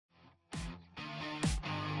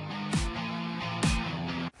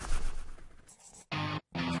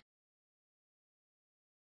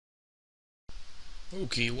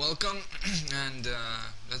Okay, welcome, and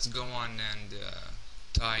let's go on and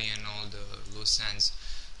tie in all the loose ends.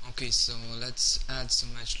 Okay, so let's add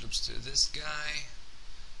some edge loops to this guy.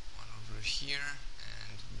 One over here,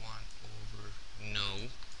 and one over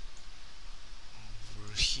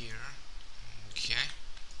over here. Okay,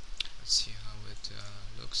 let's see how it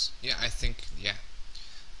looks. Yeah, I think, yeah,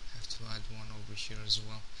 have to add one over here as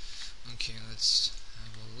well. Okay, let's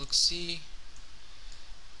have a look-see.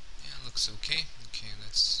 Yeah, looks okay. Okay,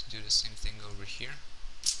 let's do the same thing over here.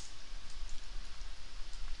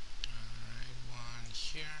 Alright, one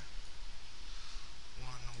here,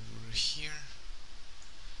 one over here,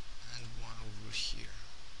 and one over here.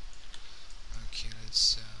 Okay,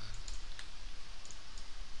 let's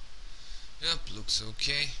yep, looks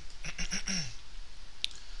okay.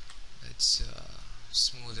 Let's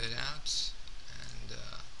smooth it out and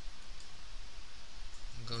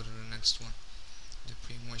go to the next one. They're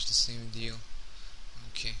pretty much the same deal.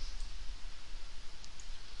 Okay.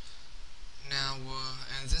 Now,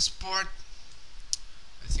 in this part,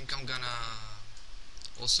 I think I'm gonna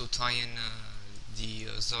also tie in the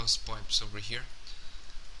exhaust pipes over here,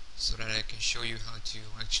 so that I can show you how to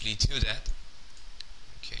actually do that.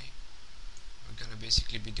 Okay, we're gonna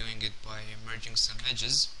basically be doing it by merging some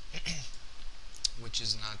edges, which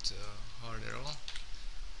is not hard at all.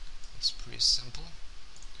 It's pretty simple.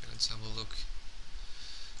 Okay, let's have a look.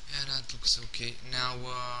 Yeah, that looks okay. Now,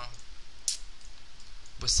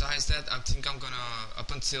 besides that, I think I'm gonna,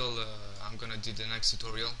 up until I'm gonna do the next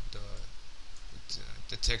tutorial,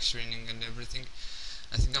 the texturing and everything,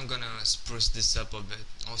 I think I'm gonna spruce this up a bit.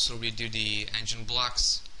 Also redo the engine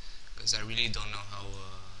blocks, because I really don't know how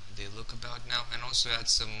they look about now, and also add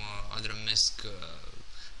some other MISC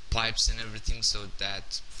pipes and everything, so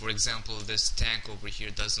that, for example, this tank over here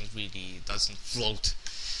doesn't float.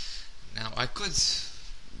 Now I could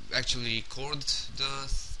actually record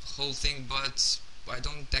the whole thing, but I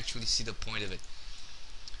don't actually see the point of it.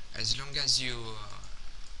 As long as you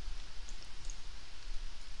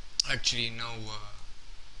actually know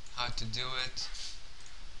how to do it,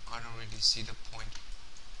 I don't really see the point.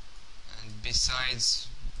 And besides,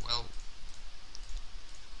 well,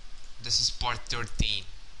 this is part 13.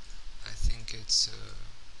 I think it's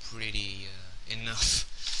pretty enough.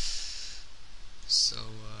 So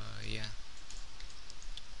yeah,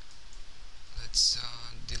 let's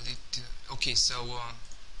delete. Okay, so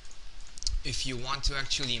if you want to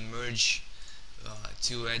actually merge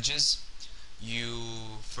two edges, you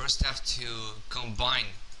first have to combine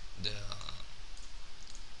the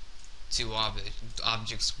two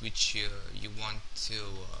objects which you want to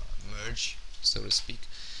merge, so to speak,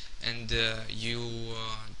 and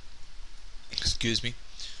excuse me,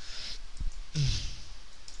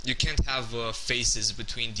 you can't have faces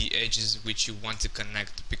between the edges which you want to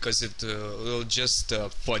connect, because it will just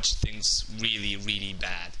fudge things really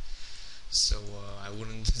bad. So I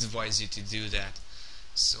wouldn't advise you to do that.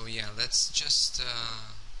 So yeah, let's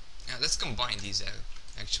combine these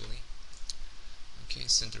actually. Okay,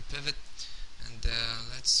 center pivot, and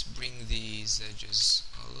let's bring these edges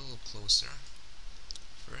a little closer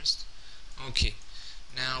first. Okay,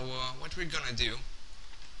 now what we're gonna do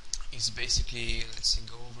is basically, let's see,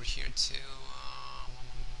 go over here to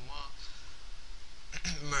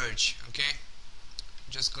merge. Okay,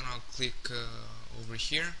 just gonna click over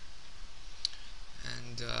here,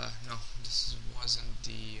 and no, this wasn't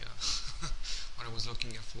the what I was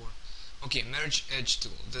looking for. Okay, merge edge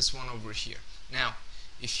tool, this one over here. Now,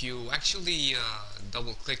 if you actually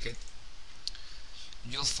double click it,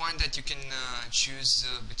 you'll find that you can choose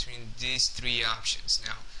between these three options.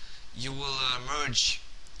 Now, you will merge.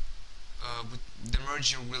 The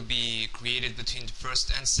merger will be created between the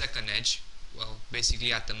first and second edge, well,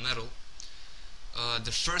 basically at the middle.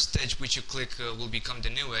 The first edge which you click will become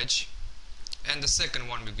the new edge, and the second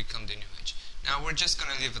one will become the new edge. Now we're just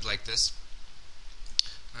gonna leave it like this.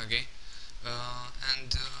 Okay,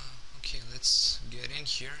 okay, let's get in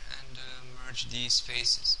here and merge these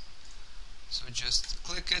faces. So just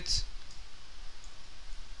click it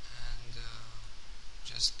and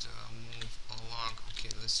just move along. Okay,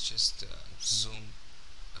 let's just zoom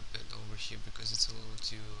a bit over here because it's a little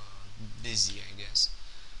too busy, I guess.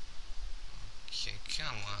 Okay,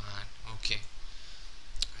 come on. Okay,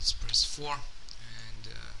 let's press 4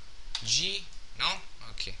 and G. No?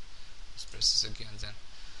 Okay, let's press this again then.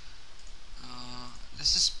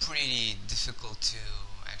 This is pretty difficult to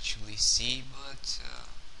actually see, but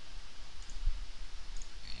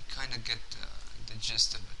you kind of get the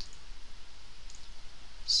gist of it.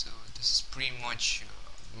 So this is pretty much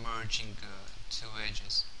merging two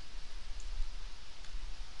edges.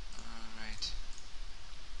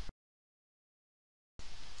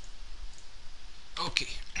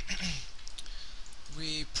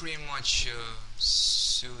 pretty much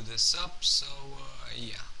sew this up, so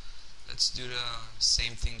yeah, let's do the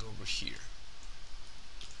same thing over here.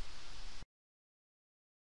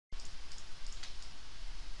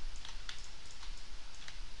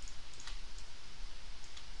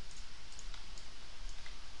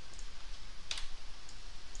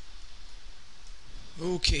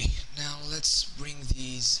 Okay, now let's bring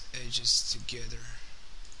these edges together.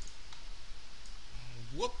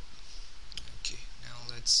 Whoop. Okay, now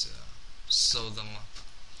let's sew them up.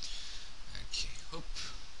 Okay, hoop.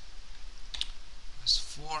 That's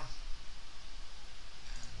 4.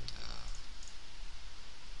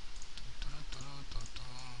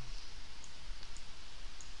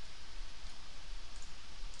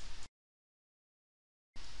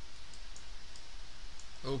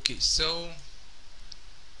 And okay, so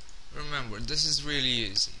remember, this is really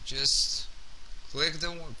easy. Just click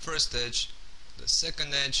the first edge, the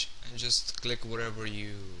second edge, and just click whatever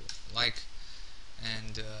you like,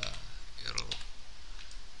 and it'll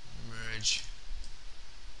merge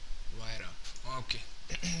right up. Okay,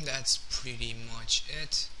 that's pretty much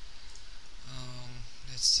it.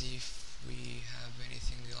 Let's see if we have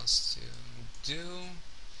anything else to do.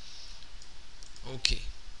 Okay,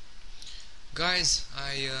 guys,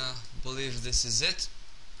 I believe this is it.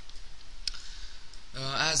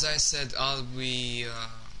 As I said, I'll be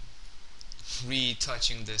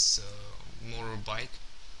retouching this motorbike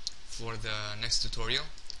for the next tutorial,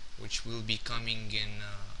 which will be coming in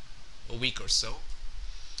a week or so,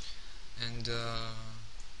 and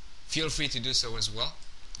feel free to do so as well.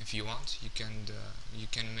 If you want, you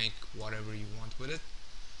can make whatever you want with it.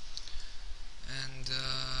 And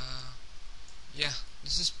yeah,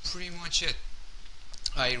 this is pretty much it.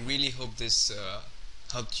 I really hope this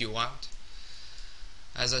helped you out.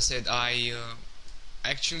 As I said, I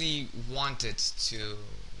actually wanted to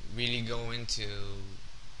really go into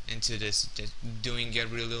this, doing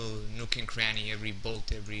every little nook and cranny, every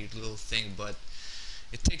bolt, every little thing, but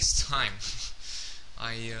it takes time.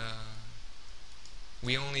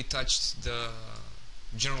 We only touched the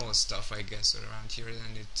general stuff, I guess, around here,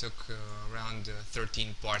 and it took around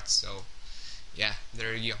 13 parts. So yeah,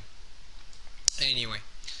 there you go. Anyway,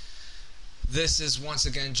 this is once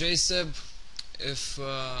again JSeb. If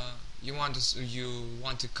you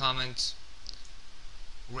want to comment,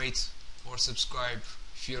 rate, or subscribe,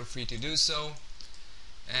 feel free to do so,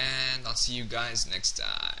 and I'll see you guys next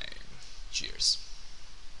time. Cheers.